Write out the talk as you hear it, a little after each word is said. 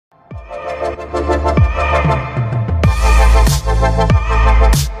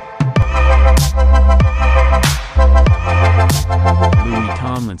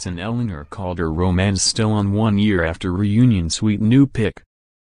Tomlinson Eleanor Calder romance still on 1 year after reunion. Sweet new pic.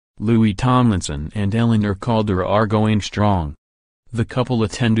 Louis Tomlinson and Eleanor Calder are going strong. The couple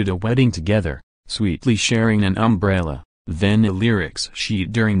attended a wedding together, sweetly sharing an umbrella, then a lyrics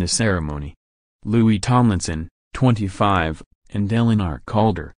sheet during the ceremony. Louis Tomlinson, 25, and Eleanor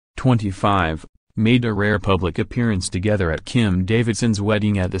Calder, 25, made a rare public appearance together at Kim Davidson's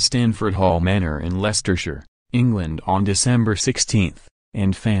wedding at the Stanford Hall Manor in Leicestershire, England on December 16,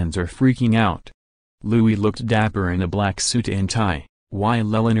 and fans are freaking out. Louis looked dapper in a black suit and tie,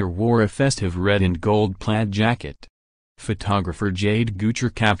 while Eleanor wore a festive red and gold plaid jacket. Photographer Jade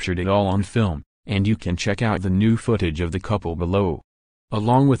Goocher captured it all on film, and you can check out the new footage of the couple below.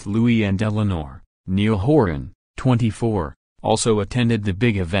 Along with Louis and Eleanor, Niall Horan, 24, also attended the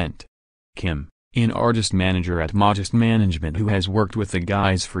big event. Kim, an artist manager at Modest Management who has worked with the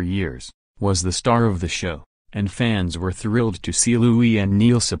guys for years, was the star of the show, and fans were thrilled to see Louis and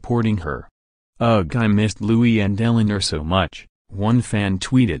Niall supporting her. "Ugh, I missed Louis and Eleanor so much," one fan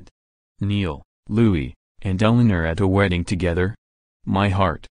tweeted. "Niall, Louis, and Eleanor at a wedding together? My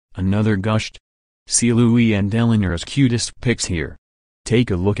heart," another gushed. "See Louis and Eleanor's cutest pics here." Take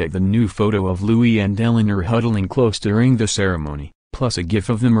a look at the new photo of Louis and Eleanor huddling close during the ceremony, plus a gif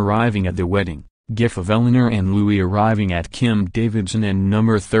of them arriving at the wedding, gif of Eleanor and Louis arriving at Kim Davidson and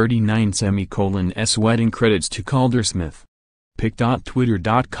number 39's wedding. Credits to Caldersmith.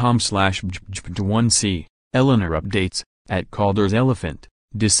 pic.twitter.com/1c. Eleanor updates, at Calder's Elephant,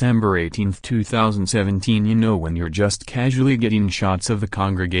 December 18, 2017. You know when you're just casually getting shots of the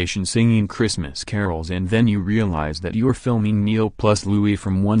congregation singing Christmas carols and then you realize that you're filming Niall plus Louis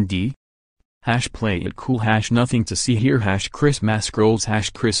from 1D? #play it cool #nothing to see here #Christmas scrolls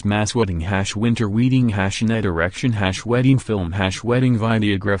 #Christmas wedding #winter wedding #net erection #wedding film #wedding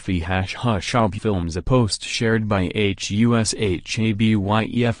videography #Hushab films. A post shared by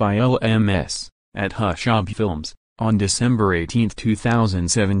HUSHABYEFILMS, at Hushab Films, on December 18,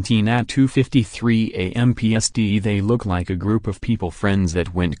 2017 at 2:53 a.m. PST. They look like a group of people friends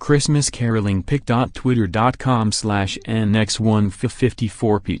that went Christmas caroling.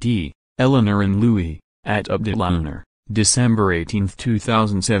 pic.twitter.com/NX154PT. Eleanor and Louis, at Eleanor, December 18,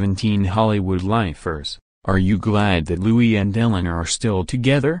 2017. Hollywood lifers, are you glad that Louis and Eleanor are still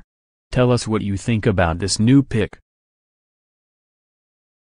together? Tell us what you think about this new pic.